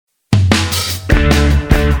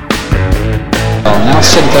Well, now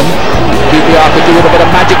Sinton, QPR could do with a bit of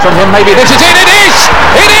magic from him. Maybe this is it. It is!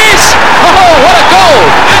 It is! Oh, what a goal!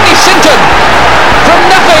 Andy Sinton from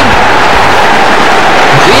nothing.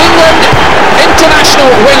 The England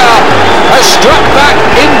international winner has struck back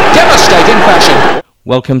in devastating fashion.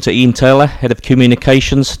 Welcome to Ian Taylor, Head of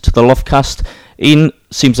Communications, to the Loftcast. Ian,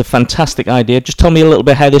 seems a fantastic idea. Just tell me a little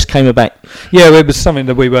bit how this came about. Yeah, it was something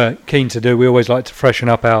that we were keen to do. We always like to freshen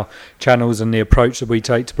up our channels and the approach that we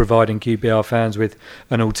take to providing QPR fans with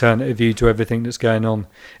an alternative view to everything that's going on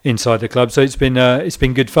inside the club. So it's been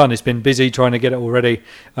good fun. It's been busy trying to get it all ready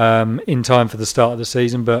in time for the start of the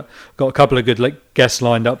season, but got a couple of good guests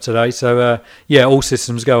lined up today. So all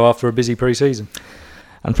systems go after a busy pre-season.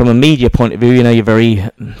 And from a media point of view, you know, you're very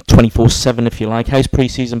 24/7, if you like. How's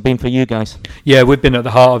pre-season been for you guys? Yeah, we've been at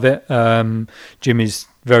the heart of it. Jimmy's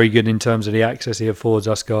very good in terms of the access he affords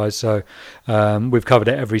us guys. So we've covered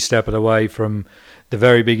it every step of the way from the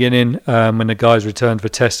very beginning when the guys returned for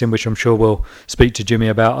testing, which I'm sure we'll speak to Jimmy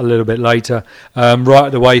about a little bit later,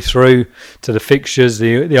 right the way through to the fixtures,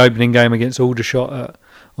 the opening game against Aldershot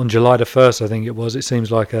on July the 1st, I think it was. It seems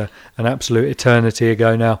like an absolute eternity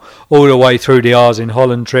ago now. All the way through the Ars in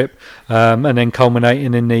Holland trip and then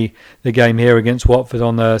culminating in the game here against Watford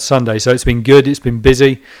on Sunday. So it's been good, it's been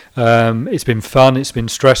busy, it's been fun, it's been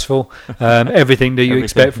stressful, everything that you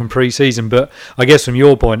expect from pre-season. But I guess from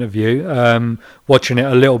your point of view, watching it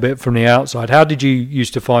a little bit from the outside, how did you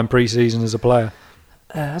used to find pre-season as a player?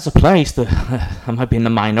 As a player, I might be in the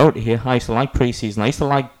minority here. I used to like pre-season. I used to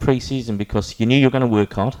like pre-season because you knew you were going to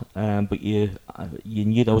work hard, but you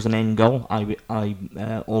knew there was an end goal,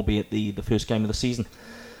 albeit the first game of the season.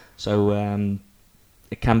 So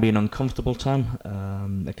it can be an uncomfortable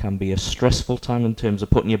time. It can be a stressful time in terms of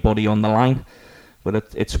putting your body on the line,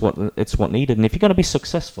 but it's what needed. And if you're going to be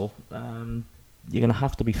successful, you're going to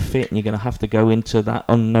have to be fit, and you're going to have to go into that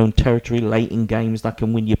unknown territory late in games that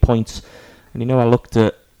can win you points. And you know, I looked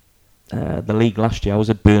at the league last year. I was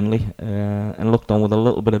at Burnley and looked on with a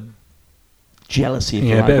little bit of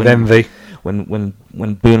jealousy. A bit of envy. When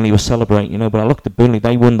Burnley was celebrating, you know. But I looked at Burnley.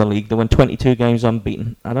 They won the league. They won 22 games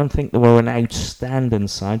unbeaten. I don't think they were an outstanding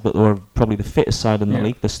side, but they were probably the fittest side in the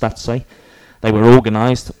league. The stats say they were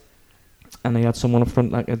organised, and they had someone up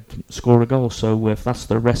front that could score a goal. So if that's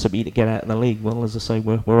the recipe to get out of the league, well, as I say,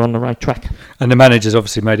 we're on the right track. And the manager's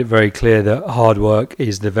obviously made it very clear that hard work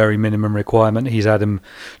is the very minimum requirement. He's had them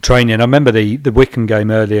training. I remember the Wycombe game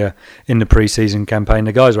earlier in the pre-season campaign.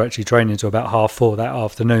 The guys were actually training until about 4:30 that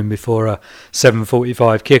afternoon before a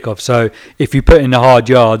 7:45 kickoff. So if you put in the hard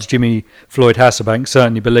yards, Jimmy Floyd Hasselbank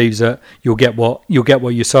certainly believes that you'll get what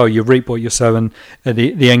you sow. You reap what you sow, and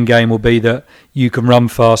the end game will be that you can run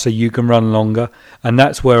faster, you can run longer, and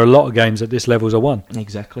that's where a lot of games at this level are won.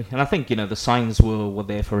 Exactly, and I think, you know, the signs were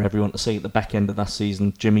there for everyone to see at the back end of that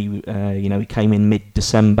season. Jimmy, he came in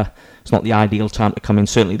mid-December. It's not the ideal time to come in.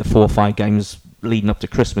 Certainly the 4 or 5 games leading up to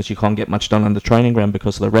Christmas, you can't get much done on the training ground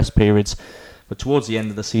because of the rest periods. But towards the end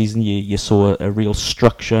of the season, you saw a real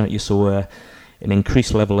structure, you saw an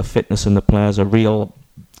increased level of fitness in the players, a real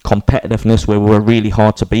competitiveness where we were really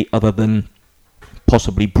hard to beat, other than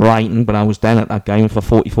possibly Brighton, but I was down at that game for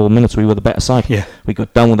 44 minutes. We were the better side. Yeah. We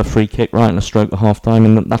got done with a free kick right in the stroke of half time,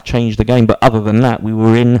 and that changed the game. But other than that, we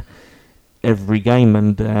were in every game,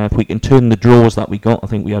 and if we can turn the draws that we got, I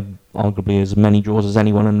think we had arguably as many draws as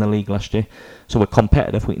anyone in the league last year. So we're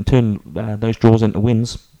competitive. We can turn those draws into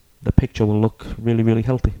wins. The picture will look really, really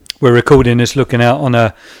healthy. We're recording this looking out on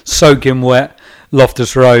a soaking wet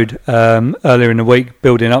Loftus Road earlier in the week,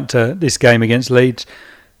 building up to this game against Leeds.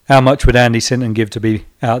 How much would Andy Sinton give to be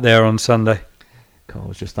out there on Sunday? God, I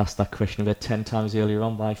was just asked that question about 10 times earlier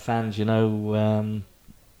on by fans. You know,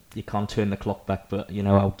 you can't turn the clock back, but you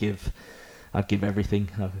know, I'd give everything.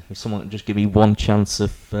 If someone would just give me one chance,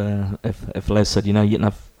 if Les said, you know, you can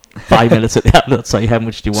have 5 minutes at the end, I'd say, how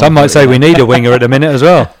much do you want? Some might say we need a winger at the minute as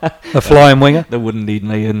well, a flying winger. They wouldn't need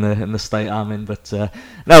me in the state I'm in, but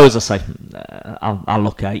no, as I say, I'll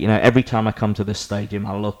look at, you know, every time I come to this stadium,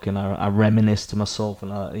 I look and I reminisce to myself,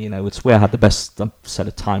 and you know, it's where I had the best. I've said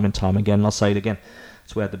it time and time again, and I'll say it again.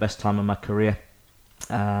 It's where I had the best time of my career.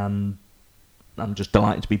 I'm just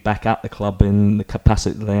delighted to be back at the club in the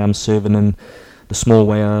capacity that I am, serving in the small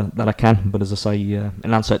way that I can. But as I say,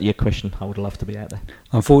 in answer to your question, I would love to be out there.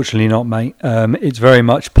 Unfortunately not, mate. It's very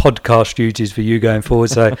much podcast duties for you going forward.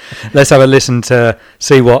 So let's have a listen to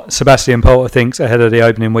see what Sebastian Poulter thinks ahead of the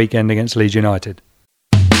opening weekend against Leeds United.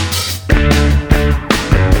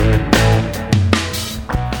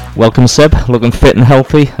 Welcome, Seb. Looking fit and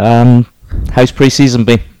healthy. How's pre-season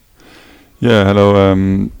been? Yeah,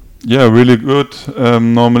 hello. Yeah, really good.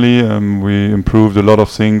 Normally, we improved a lot of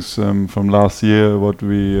things from last year, what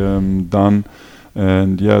we done.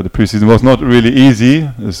 And yeah, the preseason was not really easy.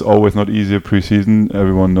 It's always not easy, preseason.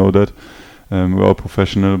 Everyone know that. We're all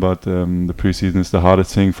professional, but the preseason is the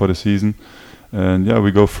hardest thing for the season. And yeah,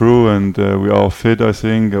 we go through, and we are fit, I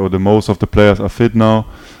think, or the most of the players are fit now.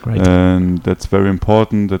 Great. And that's very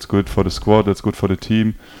important. That's good for the squad. That's good for the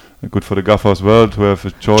team. Good for the gaffer as well to have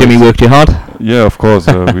a choice. Jimmy worked you hard? Yeah, of course.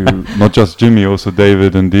 We, not just Jimmy, also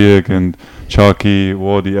David and Dirk and Charky,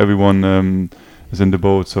 Wardy, everyone is in the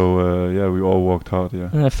boat. So yeah, we all worked hard.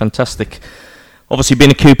 Yeah. Fantastic. Obviously,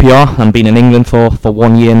 been a QPR and been in England for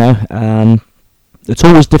 1 year now. It's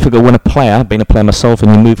always difficult when being a player myself,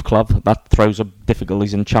 and you move club. That throws up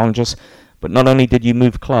difficulties and challenges. But not only did you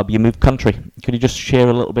move club, you moved country. Could you just share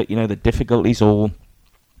a little bit, the difficulties or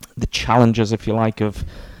the challenges, if you like, of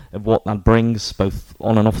what that brings, both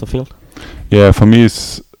on and off the field? Yeah, for me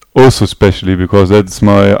it's also especially because that's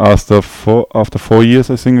my after 4 years.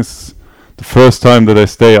 I think it's the first time that I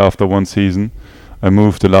stay after one season. I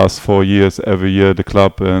moved the last 4 years every year the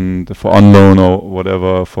club, and for on loan or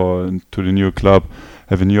whatever to the new club,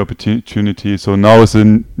 have a new opportunity. So now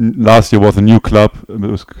last year was a new club, it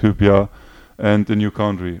was QPR, and a new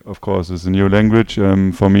country. Of course, it's a new language.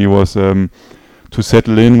 For me was to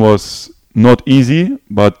settle in was not easy,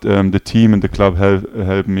 but the team and the club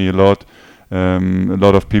helped me a lot. A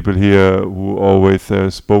lot of people here who always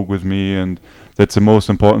spoke with me, and that's the most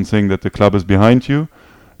important thing, that the club is behind you.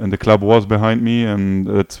 And the club was behind me, and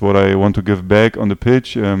that's what I want to give back on the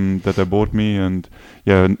pitch, that they bought me. And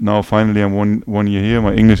yeah, now finally I'm one year here.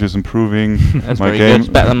 My English is improving. That's my very game good. It's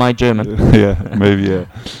better than my German. yeah, maybe.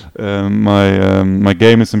 Yeah, my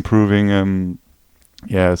game is improving.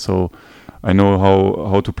 Yeah, so I know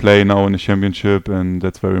how to play now in the championship, and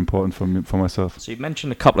that's very important for myself. So you've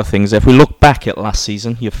mentioned a couple of things. If we look back at last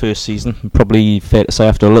season, your first season, probably fair to say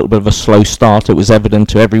after a little bit of a slow start, it was evident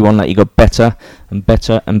to everyone that you got better and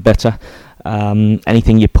better and better.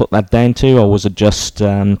 Anything you put that down to, or was it just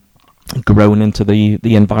grown into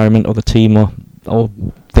the environment or the team, or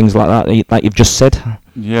things like that you've just said?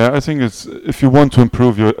 Yeah, I think it's, if you want to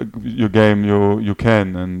improve your game, you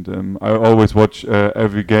can, and I always watch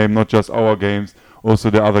every game, not just our games, also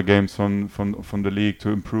the other games from the league, to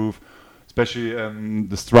improve, especially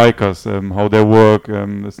the strikers, how they work.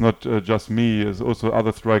 It's not just me; it's also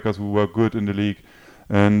other strikers who work good in the league,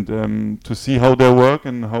 and to see how they work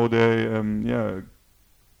and how they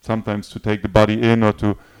sometimes to take the body in or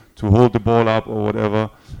to hold the ball up or whatever.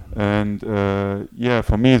 And yeah,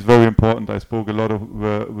 for me it's very important. I spoke a lot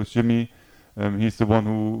with Jimmy. He's the one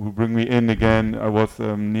who bring me in again. I was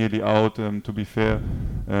nearly out, to be fair.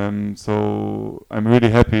 So I'm really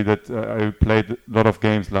happy that I played a lot of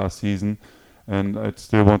games last season, and I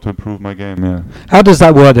still want to improve my game. Yeah. How does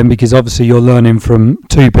that work then? Because obviously you're learning from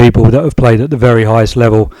two people that have played at the very highest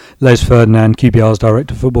level, Les Ferdinand, QPR's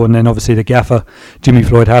director of football, and then obviously the gaffer, Jimmy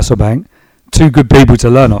Floyd Hasselbank. Two good people to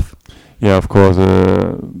learn off. Yeah, of course,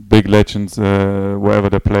 big legends wherever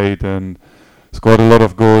they played, and scored a lot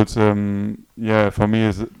of goals. Yeah, for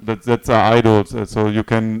me, that's our idols. So you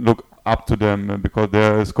can look up to them because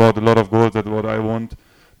they scored a lot of goals. That's what I want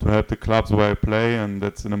to help the clubs where I play, and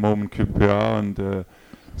that's in the moment QPR. And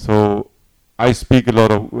so I speak a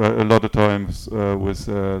lot of times with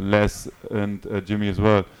Les and Jimmy as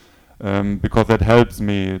well, because that helps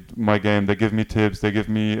me my game. They give me tips. They give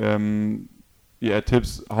me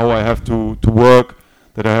tips how I have to work,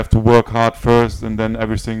 that I have to work hard first, and then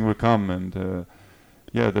everything will come. And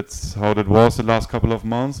yeah, that's how that was the last couple of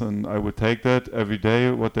months, and I would take that every day,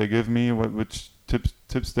 what they give me, which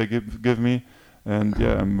tips they give me, and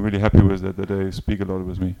yeah, I'm really happy with that they speak a lot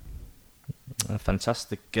with me.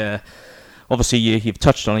 Fantastic. Obviously, you've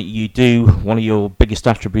touched on it. You do, one of your biggest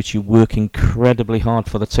attributes, you work incredibly hard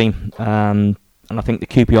for the team, and I think the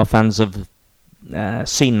QPR fans have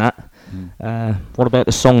seen that. What about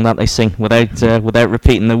the song that they sing, without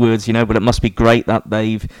repeating the words, but it must be great that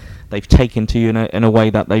they've taken to you in a way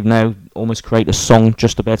that they've now almost created a song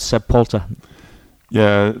just about Seb Polter.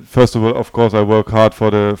 Yeah, first of all, of course, I work hard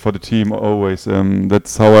for the team always.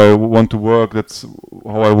 That's how I want to work. That's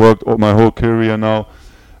how I worked my whole career now.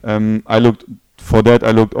 I looked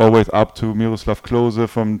always up to Miroslav Klose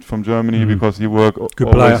from Germany, because he worked good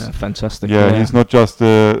always. player. Fantastic. Yeah, he's not just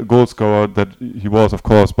a goal scorer that he was, of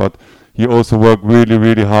course, but he also worked really,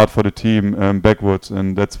 really hard for the team backwards,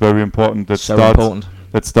 and that's very important.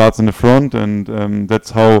 That starts in the front, and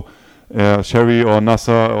that's how Sherry or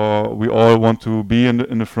Nasser or we all want to be in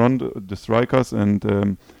the front, the strikers,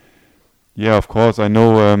 and Yeah, of course. I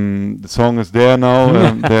know the song is there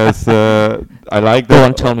now. There's I like that. Go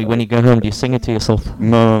on, tell me, when you go home, do you sing it to yourself?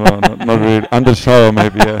 No, not really. Under shower,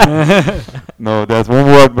 maybe. Yeah. No, there's one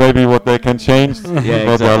word maybe what they can change. Yeah,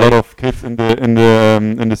 because there are a lot of kids in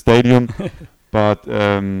the stadium. But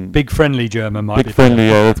big friendly German might be big friendly,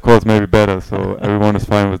 yeah, that's of course maybe better. So everyone is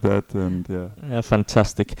fine with that, and Yeah,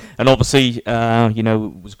 fantastic. And obviously,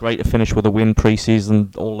 it was great to finish with a win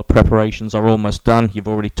pre-season. All the preparations are almost done. You've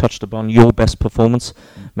already touched upon your best performance,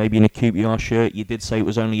 maybe in a QPR shirt. You did say it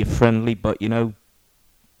was only a friendly, but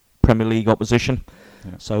Premier League opposition.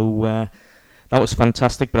 Yeah. So that was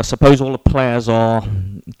fantastic. But I suppose all the players are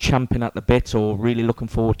champing at the bit, or really looking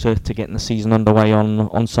forward to getting the season underway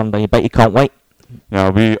on Sunday. I bet you can't wait. Yeah,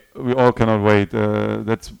 we all cannot wait.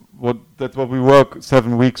 That's what we work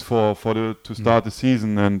 7 weeks to start the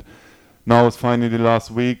season, and now it's finally the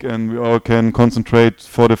last week, and we all can concentrate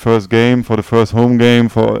for the first game, for the first home game,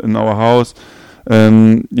 in our house.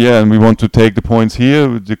 And we want to take the points here.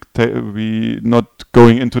 We not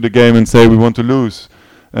going into the game and say we want to lose.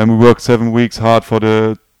 And we worked 7 weeks hard for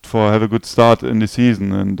have a good start in the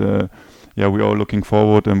season, and we're all looking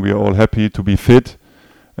forward, and we are all happy to be fit.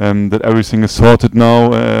 That everything is sorted now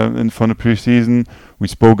from the pre-season. We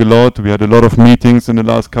spoke a lot. We had a lot of meetings in the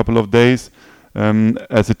last couple of days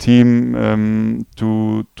as a team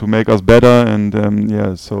to make us better,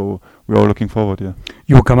 and so we're all looking forward. Yeah.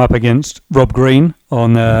 You will come up against Rob Green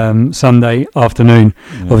on Sunday afternoon.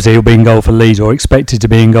 Yeah. Obviously, he'll be in goal for Leeds, or expected to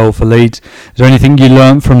be in goal for Leeds. Is there anything you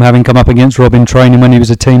learnt from having come up against Rob in training when he was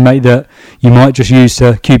a teammate that you might just use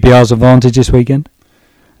to QPR's advantage this weekend?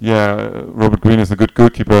 Yeah, Robert Green is a good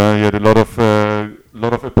goalkeeper. He had a lot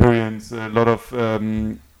of appearance, a lot of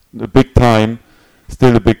a big time.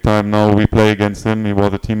 Still a big time now. We play against him. He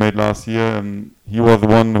was a teammate last year, and he was the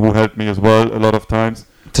one who helped me as well a lot of times.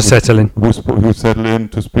 To settle in. Who settled in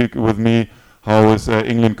to speak with me. How is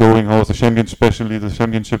England going? How is the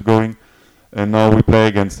championship going? And now we play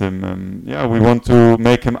against him. We want to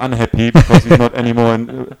make him unhappy because he's not anymore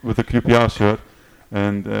with the QPR shirt.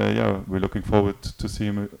 And we're looking forward to see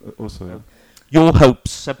him also. Yeah. Your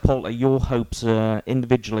hopes, Seb Poulter,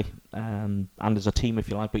 individually and as a team, if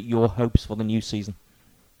you like, but your hopes for the new season.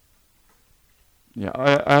 Yeah,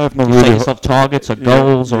 I have not really. Set yourself targets or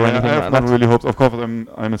goals or anything like that. I have not really hopes. Of course,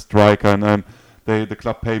 I'm a striker, and the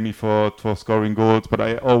club pay me for scoring goals. But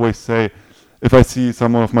I always say, if I see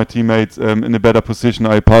some of my teammates in a better position,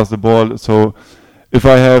 I pass the ball. So if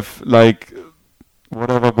I have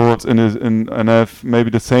whatever goals and I have maybe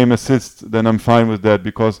the same assists, then I'm fine with that,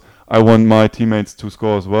 because I want my teammates to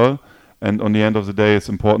score as well. And on the end of the day, it's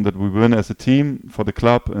important that we win as a team for the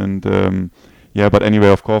club. And but anyway,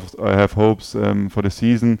 of course, I have hopes for the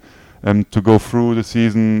season, to go through the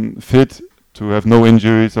season fit, to have no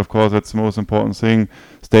injuries. Of course, that's the most important thing.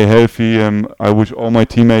 Stay healthy. I wish all my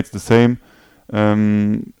teammates the same.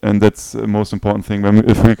 And that's the most important thing.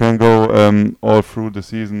 If we can go all through the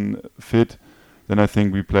season fit, then I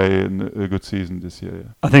think we play a good season this year.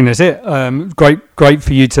 Yeah. I think that's it. Great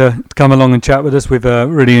for you to come along and chat with us. We've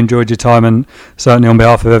really enjoyed your time, and certainly on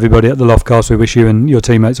behalf of everybody at the Loftcast, we wish you and your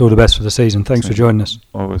teammates all the best for the season. Thanks for joining us.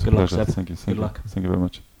 Always good a pleasure. Luck, Thank you. Good luck. Thank you very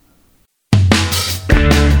much.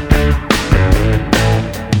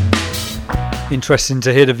 Interesting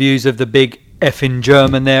to hear the views of the big effing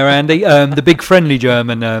German there, Andy. The big friendly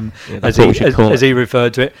German, as he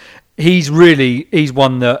referred to it. He's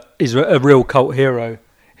one that is a real cult hero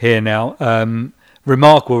here now.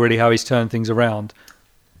 Remarkable, really, how he's turned things around.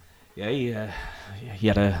 Yeah, he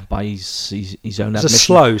had by his own admission. It's a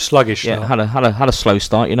slow, sluggish start. Had a slow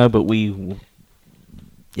start, but we,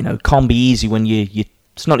 can't be easy when you.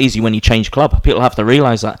 It's not easy when you change club. People have to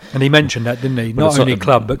realise that. And he mentioned that, didn't he? Not only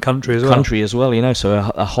club, but country as well. Country as well,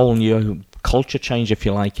 So a whole new culture change, if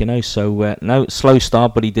you like, So slow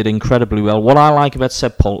start, but he did incredibly well. What I like about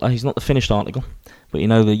Seb Poulter, he's not the finished article, but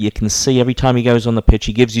that you can see every time he goes on the pitch,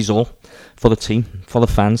 he gives his all for the team, for the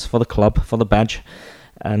fans, for the club, for the badge.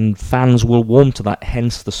 And fans will warm to that,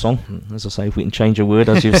 hence the song. As I say, if we can change a word,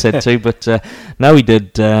 as you've said too. But no, he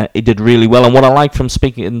did really well. And what I like from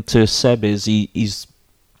speaking to Seb is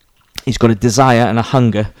he's got a desire and a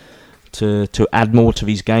hunger to add more to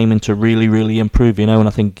his game and to really, really improve, And I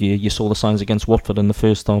think you saw the signs against Watford in the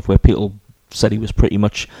first half where people said he was pretty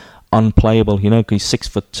much unplayable, because he's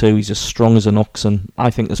 6'2", he's as strong as an ox, and I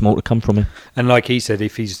think there's more to come from him. And like he said,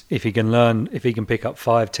 if he can pick up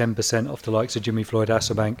 5-10% off the likes of Jimmy Floyd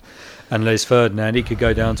Hasselbank and Les Ferdinand, he could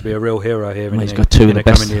go down to be a real hero here. He's got two of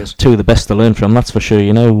the best to learn from, that's for sure.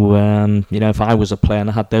 If I was a player and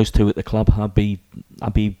I had those two at the club, I'd be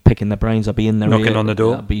I'd be picking their brains. I'd be in their knocking ear. on the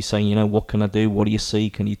door. I'd be saying, what can I do? What do you see?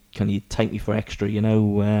 Can you take me for extra?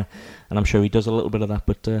 And I'm sure he does a little bit of that.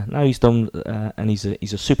 But now he's done, and he's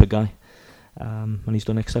a super guy. And he's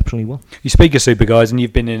done exceptionally well. You speak of super guys, and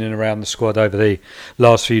you've been in and around the squad over the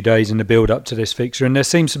last few days in the build-up to this fixture, and there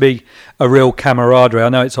seems to be a real camaraderie. I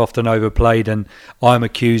know it's often overplayed, and I'm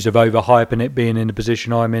accused of overhyping it, being in the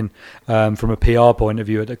position I'm in from a PR point of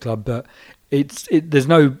view at the club, but there's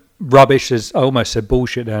no rubbish. I almost said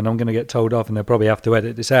bullshit there, and I'm going to get told off, and they'll probably have to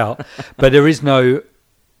edit this out. But there's no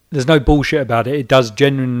bullshit about it. It does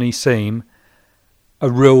genuinely seem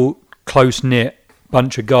a real close-knit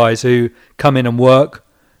bunch of guys who come in and work,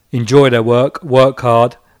 enjoy their work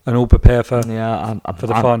hard, and all prepare for the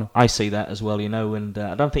final. I see that as well, and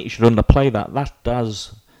I don't think you should underplay that. That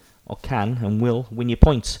does, or can, and will win you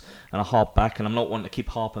points. And I harp back, and I'm not one to keep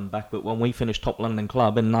harping back, but when we finished Top London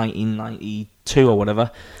Club in 1992 or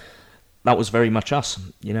whatever, that was very much us.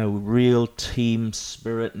 Real team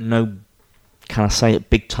spirit. No, can I say it,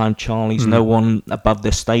 big time Charlies. No one above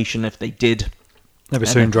their station. If they did, they were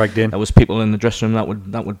soon dragged in. There was people in the dressing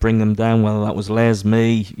room that would bring them down, whether that was Les,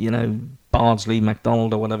 me, Bardsley,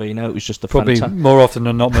 McDonald, or whatever. It was just probably more often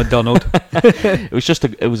than not McDonald.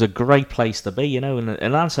 It was a great place to be, And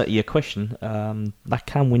in answer to your question, that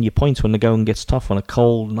can win you points when the going gets tough on a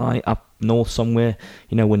cold night up north somewhere.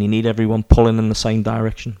 When you need everyone pulling in the same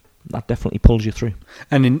direction, that definitely pulls you through.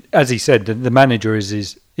 And as he said, the manager is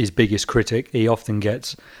his biggest critic. He often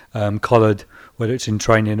gets collared, whether it's in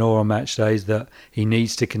training or on match days, that he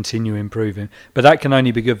needs to continue improving. But that can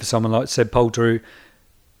only be good for someone like Seb Poulter, who,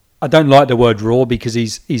 I don't like the word raw because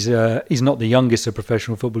he's not the youngest of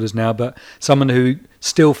professional footballers now, but someone who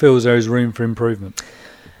still feels there is room for improvement.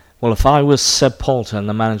 Well, if I was Seb Poulter and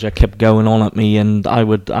the manager kept going on at me, and I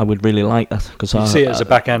would really like that, because I see it as a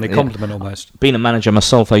backhanded compliment almost. Being a manager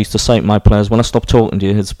myself, I used to say to my players, when I stop talking to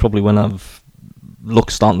you, it's probably when I've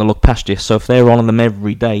starting to look past you. So if they're on them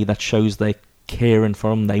every day, that shows they're caring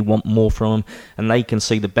for him, they want more from him, and they can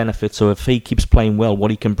see the benefits. So if he keeps playing well,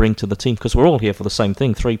 what he can bring to the team, because we're all here for the same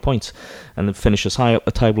thing, 3 points, and then finish as high up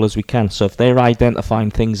the table as we can. So if they're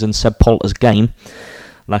identifying things in Seb Poulter's game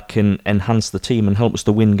that can enhance the team and help us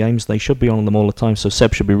to win games, they should be on them all the time. So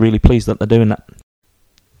Seb should be really pleased that they're doing that.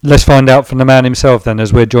 Let's find out from the man himself then,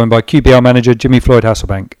 as we're joined by QPR manager Jimmy Floyd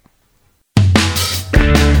Hasselbank.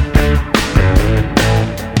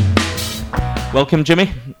 Welcome,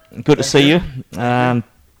 Jimmy. Good to see you.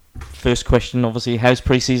 First question, obviously, how's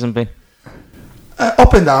pre-season been?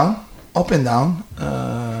 Up and down.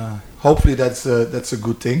 Hopefully that's a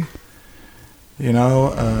good thing.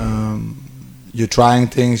 You're trying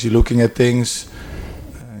things, you're looking at things,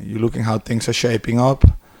 you're looking how things are shaping up,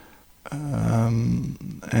 we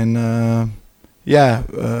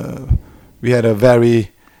had a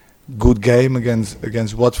very good game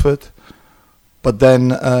against Watford. But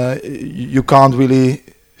then you can't really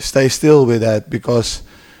stay still with that, because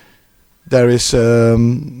there is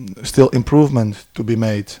still improvement to be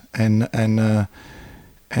made, and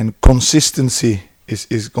consistency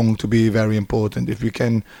is going to be very important. If we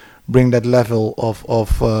can bring that level of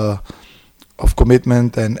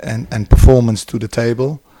commitment and performance to the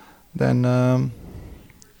table, then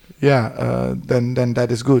then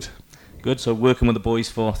that is good. Good. So working with the boys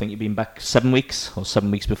for, I think you've been back 7 weeks, or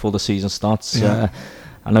 7 weeks before the season starts. Yeah.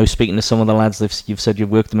 I know, speaking to some of the lads, you've said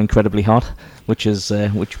you've worked them incredibly hard, which is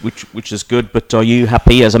good. But are you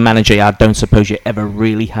happy as a manager? I don't suppose you're ever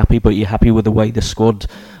really happy, but you're happy with the way the squad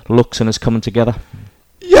looks and is coming together?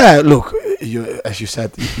 Yeah, look, as you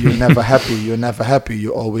said, you're never happy. You're never happy.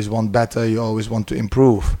 You always want better. You always want to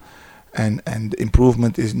improve, and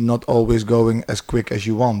improvement is not always going as quick as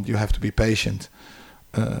you want. You have to be patient.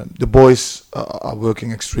 The boys are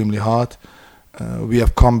working extremely hard. We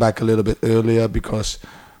have come back a little bit earlier because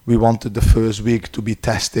we wanted the first week to be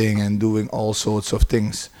testing and doing all sorts of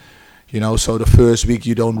things. So the first week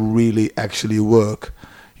you don't really actually work.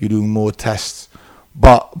 You're doing more tests.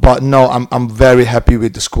 But no, I'm very happy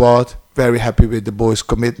with the squad, very happy with the boys'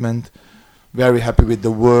 commitment, very happy with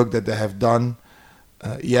the work that they have done.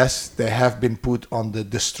 Yes, they have been put on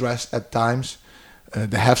the stress at times.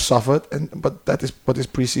 They have suffered, but that is what is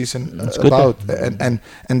pre-season about, and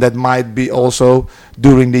that might be also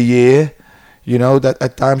during the year, that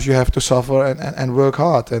at times you have to suffer and work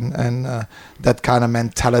hard, and that kind of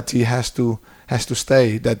mentality has to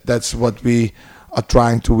stay. That's what we are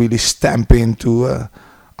trying to really stamp into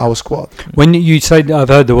our squad. When you say, I've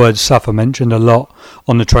heard the word suffer mentioned a lot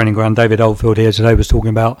on the training ground. David Oldfield here today was talking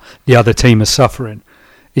about the other team is suffering.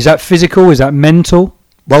 Is that physical? Is that mental?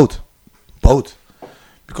 Both.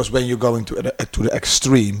 Because when you're going to the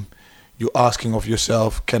extreme, you're asking of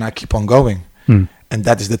yourself, can I keep on going? and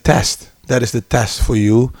that is the test. That is the test for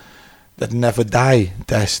you, that never die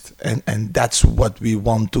test, and that's what we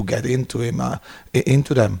want to get into them.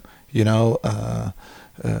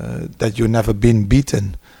 That you've never been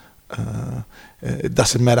beaten. It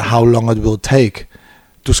doesn't matter how long it will take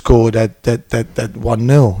to score that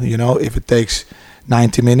 1-0. If it takes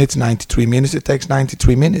 90 minutes, 93 minutes, it takes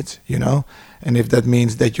 93 minutes. And if that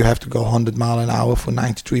means that you have to go 100 mile an hour for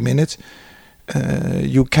 93 minutes,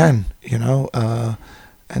 you can.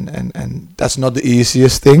 And that's not the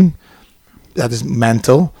easiest thing. That is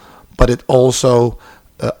mental, but it also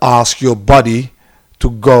asks your body to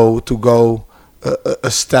go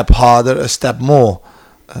a step harder, a step more.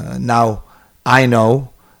 Now I know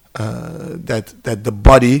that the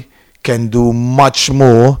body can do much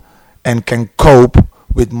more and can cope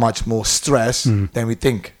with much more stress than we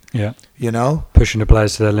think. Yeah, pushing the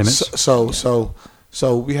players to their limits.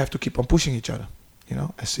 So we have to keep on pushing each other.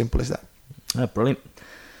 As simple as that. Brilliant.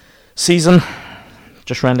 Season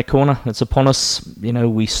just round the corner. It's upon us.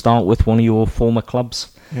 We start with one of your former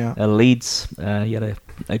clubs, Leeds. You had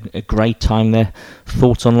a great time there.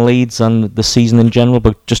 Thoughts on Leeds and the season in general,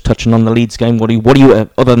 but just touching on the Leeds game. What do you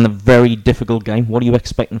other than the very difficult game, what are you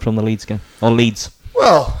expecting from the Leeds game or Leeds?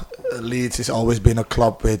 Well, Leeds has always been a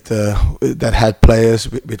club with that had players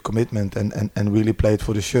with commitment and really played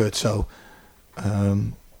for the shirt. So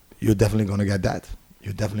you're definitely going to get that.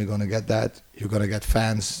 You're going to get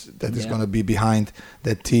fans that is going to be behind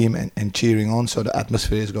that team and cheering on. So the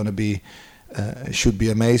atmosphere is going to be should be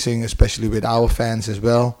amazing, especially with our fans as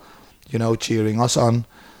well. Cheering us on.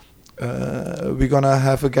 We're going to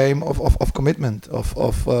have a game of commitment, of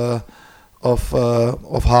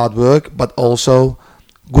hard work, but also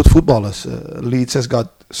good footballers. Leeds has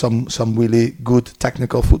got some really good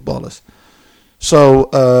technical footballers. So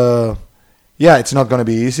it's not going to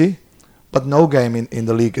be easy. But no game in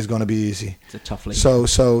the league is going to be easy. It's a tough league.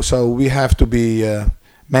 So we have to be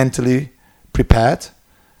mentally prepared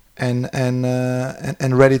and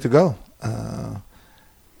ready to go.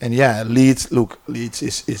 Leeds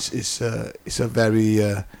is a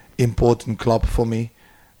very important club for me,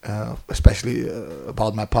 especially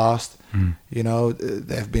about my past. They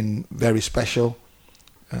have been very special,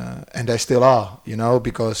 and they still are.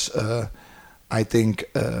 Because I think.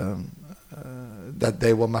 That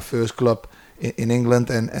they were my first club in England,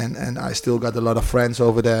 and I still got a lot of friends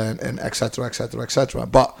over there, and etc.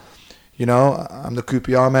 But I'm the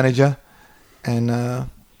QPR manager, and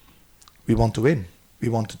we want to win. We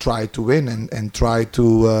want to try to win and try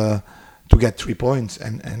to get 3 points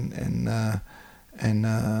and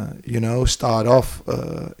start off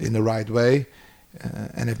in the right way.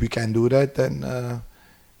 And if we can do that, then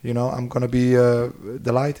I'm gonna be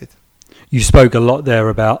delighted. You spoke a lot there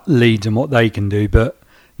about Leeds and what they can do, but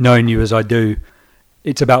knowing you as I do,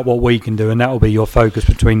 it's about what we can do, and that will be your focus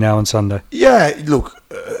between now and Sunday. Yeah, look,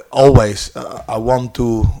 always I want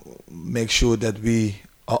to make sure that we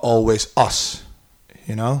are always us,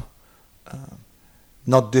 not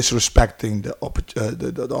disrespecting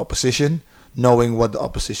the opposition, knowing what the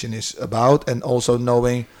opposition is about, and also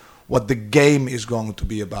knowing what the game is going to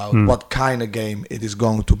be about, what kind of game it is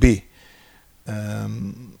going to be.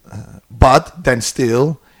 But then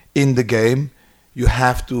still, in the game, you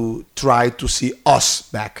have to try to see us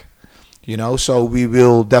back, so we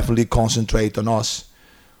will definitely concentrate on us,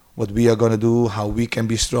 what we are going to do, how we can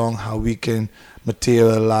be strong, how we can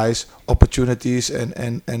materialize opportunities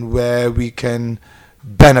and where we can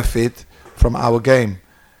benefit from our game,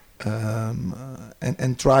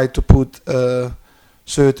 and try to put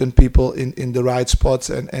certain people in the right spots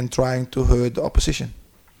and trying to hurt the opposition.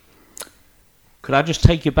 Could I just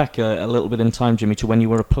take you back a little bit in time, Jimmy, to when you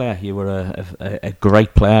were a player? You were a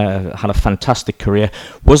great player, had a fantastic career.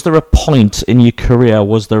 Was there a point in your career,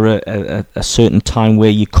 was there a certain time where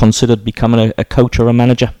you considered becoming a coach or a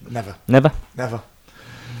manager? Never. Never?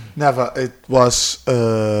 Never. It was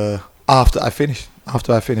after I finished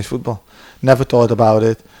football. Never thought about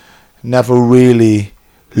it. Never really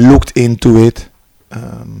looked into it.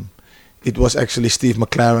 It was actually Steve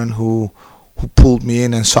McLaren who pulled me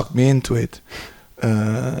in and sucked me into it,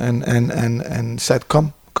 and said,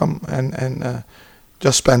 come and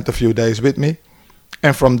just spent a few days with me,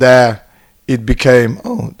 and from there it became,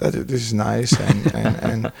 this is nice,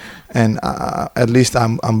 and at least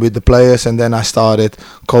I'm with the players, and then I started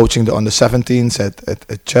coaching the under-17s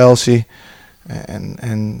at Chelsea,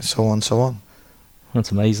 and so on. That's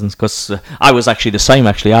amazing, because I was actually the same.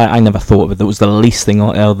 I never thought of it. That was the least thing,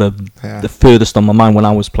 or the furthest on my mind when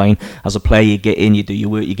I was playing. As a player, you get in, you do your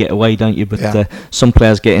work, you get away, don't you? But some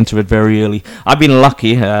players get into it very early. I've been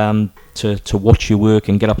lucky to watch you work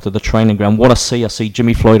and get up to the training ground. What I see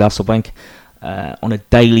Jimmy Floyd Hasselbank, on a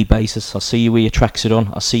daily basis. I see you with your tracksuit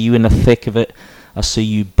on. I see you in the thick of it. I see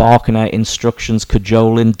you barking out instructions,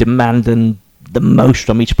 cajoling, demanding the most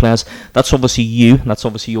from each player. That's obviously you. That's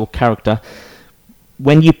obviously your character.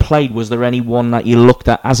 When you played, was there anyone that you looked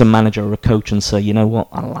at as a manager or a coach and say, you know what,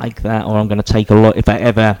 I like that, or I'm going to take a lot, if I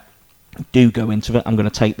ever do go into it, I'm going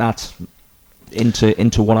to take that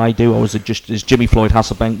into what I do? Or is it just, is Jimmy Floyd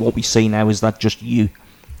Hasselbaink, what we see now, is that just you?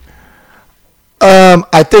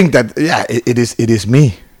 I think that, yeah, it is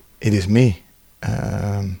me. It is me.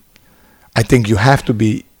 I think you have to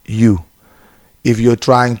be you. If you're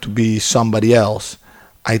trying to be somebody else,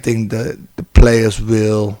 I think the players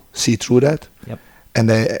will see through that. Yep. And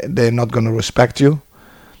they're not going to respect you.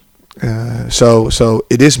 So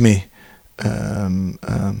it is me. There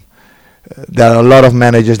are a lot of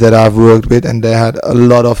managers that I've worked with, and they had a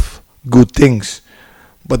lot of good things,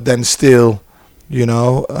 but then still,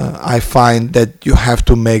 I find that you have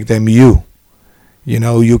to make them you.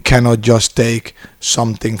 You cannot just take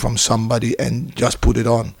something from somebody and just put it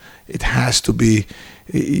on. It has to be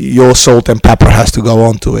your salt and pepper has to go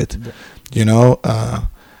onto it.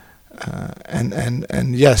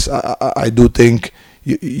 And yes, I do think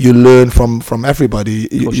you learn from everybody.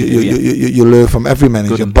 You learn from every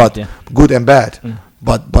manager, good and bad.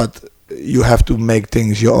 But you have to make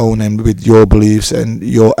things your own and with your beliefs and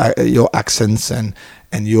your accents and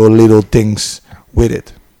your little things with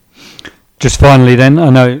it. Just finally then, I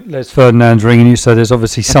know Les Ferdinand's ringing you, so there's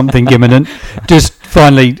obviously something imminent. Just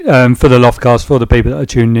finally, for the Loftcast, for the people that are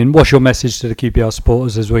tuning in, what's your message to the QPR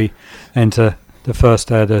supporters as we enter the first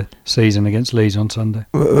day of the season against Leeds on Sunday?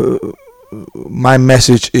 My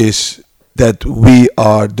message is that we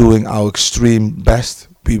are doing our extreme best.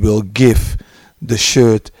 We will give the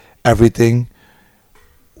shirt everything.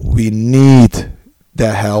 We need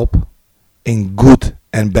their help in good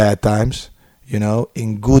and bad times.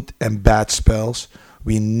 In good and bad spells,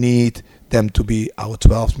 we need them to be our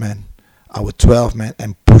 12th man,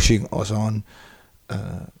 and pushing us on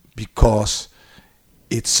because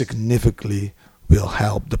it significantly will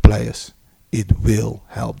help the players. It will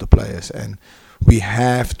help the players, and we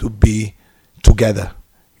have to be together.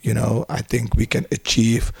 I think we can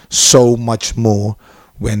achieve so much more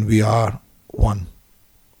when we are one.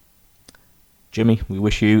 Jimmy, we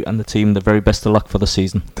wish you and the team the very best of luck for the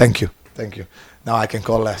season. Thank you. Now I can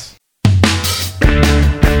call Les.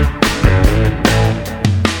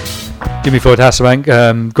 Jimmy Floyd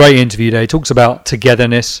Hasselbaink, great interview there. He talks about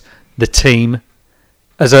togetherness, the team.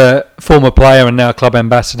 As a former player and now club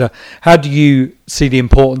ambassador, how do you see the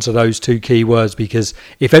importance of those two key words? Because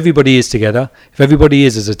if everybody is together, if everybody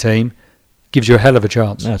is as a team, gives you a hell of a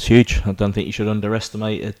chance. That's huge. I don't think you should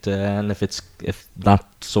underestimate it. And if that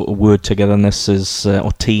sort of word togetherness is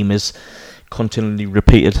or team is continually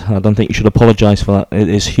repeated, I don't think you should apologise for that. It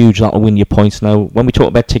is huge. That'll win you points. Now, when we talk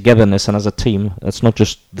about togetherness and as a team, it's not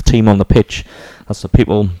just the team on the pitch. That's the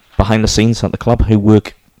people behind the scenes at the club who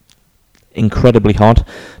work incredibly hard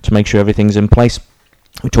to make sure everything's in place.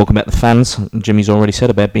 We talk about the fans. Jimmy's already said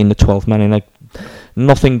about being the 12th man.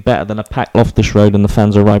 Nothing better than a packed Loftus Road and the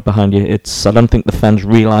fans are right behind you. I don't think the fans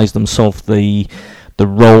realise themselves the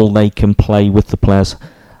role they can play with the players.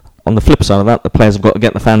 On the flip side of that, the players have got to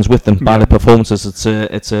get the fans with them by their performances.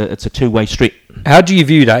 It's a two-way street. How do you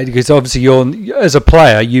view that? Because obviously, as a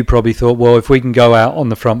player, you probably thought, well, if we can go out on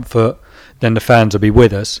the front foot, then the fans will be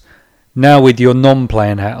with us. Now, with your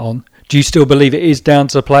non-playing hat on, do you still believe it is down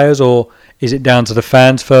to the players, or is it down to the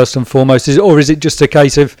fans first and foremost? Or is it just a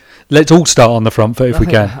case of let's all start on the front foot if we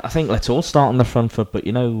can? I think let's all start on the front foot, but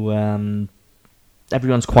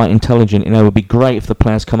everyone's quite intelligent. It would be great if the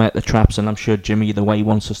players come out the traps, and I'm sure Jimmy, the way he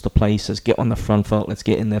wants us to play, says get on the front foot, let's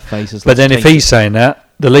get in their faces. But then if he's saying that,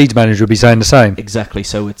 the Leeds manager would be saying the same. Exactly.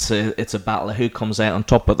 So it's a battle of who comes out on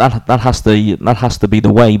top. But that has to be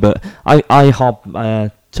the way. But I harp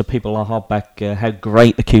to people. I harp back how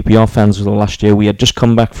great the QPR fans were last year. We had just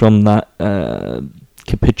come back from that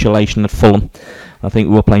capitulation at Fulham. I think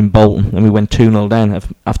we were playing Bolton and we went 2-0 down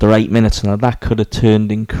after 8 minutes. Now that could have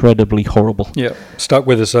turned incredibly horrible. Yeah, stuck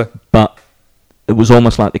with us, sir. But it was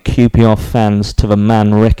almost like the QPR fans to the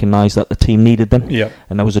man recognised that the team needed them. Yeah.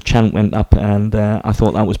 And there was a chant went up, and I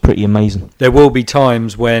thought that was pretty amazing. There will be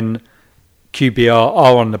times when QPR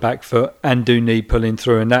are on the back foot and do need pulling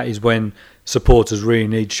through, and that is when supporters really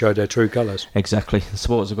need to show their true colours. Exactly. The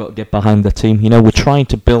supporters have got to get behind the team. We're trying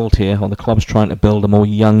to build here, or the club's trying to build a more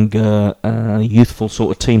younger, youthful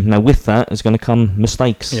sort of team. Now, with that is going to come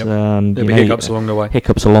mistakes. Yep. There'll be hiccups along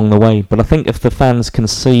the way. But I think if the fans can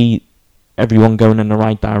see everyone going in the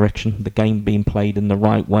right direction, the game being played in the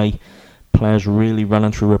right way, players really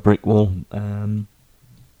running through a brick wall,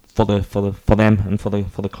 for them and for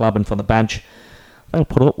the club and for the badge, they'll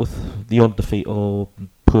put up with the odd defeat or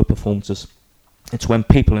poor performances. It's when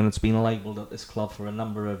people, and it's been labelled at this club for a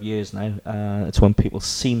number of years now, it's when people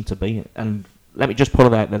seem to be, and let me just put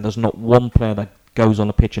it out there, there's not one player that goes on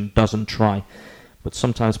the pitch and doesn't try, but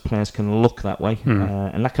sometimes players can look that way,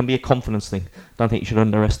 and that can be a confidence thing. I don't think you should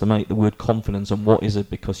underestimate the word confidence and what is it,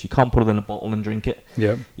 because you can't put it in a bottle and drink it.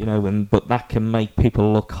 Yeah. You know, but that can make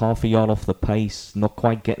people look half a yard off the pace, not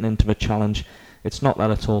quite getting into the challenge. It's not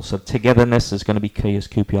that at all. So togetherness is going to be key as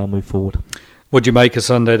QPR move forward. What do you make of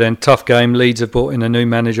Sunday then? Tough game. Leeds have brought in a new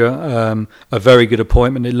manager. A very good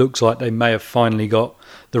appointment. It looks like they may have finally got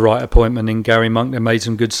the right appointment in Gary Monk. They made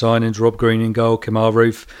some good signings. Rob Green in goal, Kemar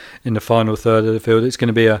Roof in the final third of the field. It's going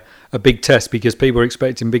to be a big test because people are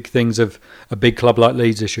expecting big things of a big club like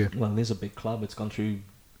Leeds this year. Well, it is a big club. It's gone through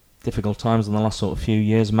difficult times in the last sort of few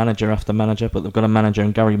years, manager after manager, but they've got a manager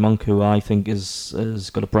in Gary Monk who I think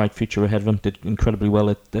has got a bright future ahead of him. Did incredibly well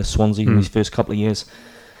at Swansea in his first couple of years.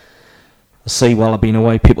 I see, while I've been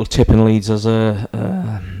away, people tipping Leeds as a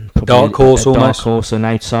dark horse, almost. Dark horse, an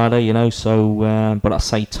outsider, you know. So, but I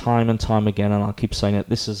say time and time again, and I'll keep saying it.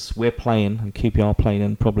 We're playing, and QPR playing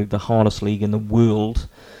in probably the hardest league in the world.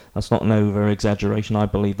 That's not an over-exaggeration. I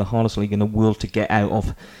believe the hardest league in the world to get out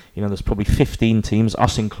of. You know, there's probably 15 teams,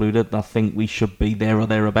 us included, that think we should be there or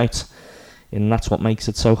thereabouts. And that's what makes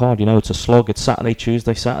it so hard. You know, it's a slog. It's Saturday,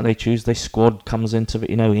 Tuesday. Squad comes into it,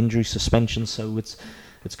 you know, injury, suspension. So it's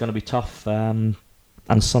going to be tough. And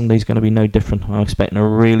Sunday's going to be no different. I'm expecting a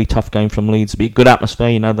really tough game from Leeds. It'll be a good atmosphere.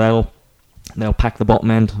 You know, they'll pack the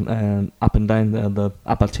bottom end up and down, the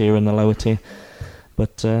upper tier and the lower tier.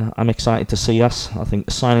 But I'm excited to see us. I think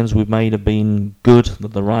the signings we've made have been good. They're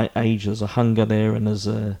the right age. There's a hunger there, and there's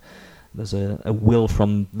a will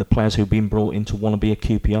from the players who've been brought in to want to be a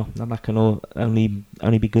QPR, and that can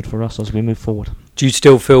only be good for us as we move forward. Do you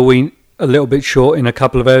still feel we a little bit short in a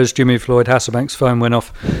couple of areas? Jimmy Floyd Hasselbank's phone went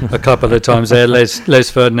off a couple of times there.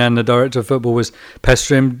 Les Ferdinand, the director of football, was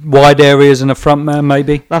pestering wide areas and a front man,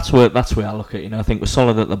 maybe. That's where I look at. You know, I think we're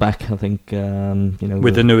solid at the back. I think you know,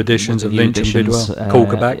 with the new additions of Lynch and Bidwell,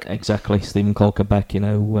 Colker back. Exactly, Stephen Colker back. You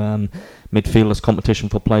know, midfielders competition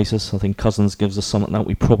for places. I think Cousins gives us something that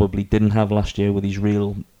we probably didn't have last year with his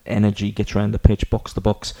real energy, gets around the pitch, box to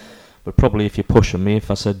box. But probably if you're pushing me,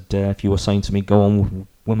 if you were saying to me, go on,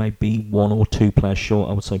 we may be one or two players short,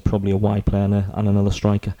 I would say probably a wide player and another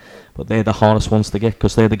striker. But they're the hardest ones to get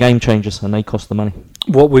because they're the game changers and they cost the money.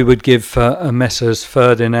 What we would give for Messrs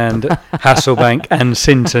Ferdinand, Hasselbank and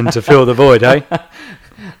Sinton to fill the void, eh?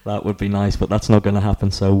 That would be nice, but that's not going to happen.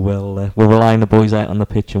 So we'll rely on the boys out on the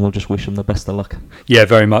pitch and we'll just wish them the best of luck. Yeah,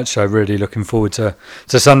 very much so. Really looking forward to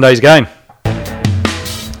Sunday's game.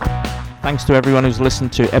 Thanks to everyone who's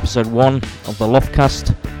listened to episode 1 of the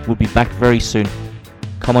Loftcast. We'll be back very soon.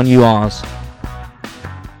 Come on, you R's.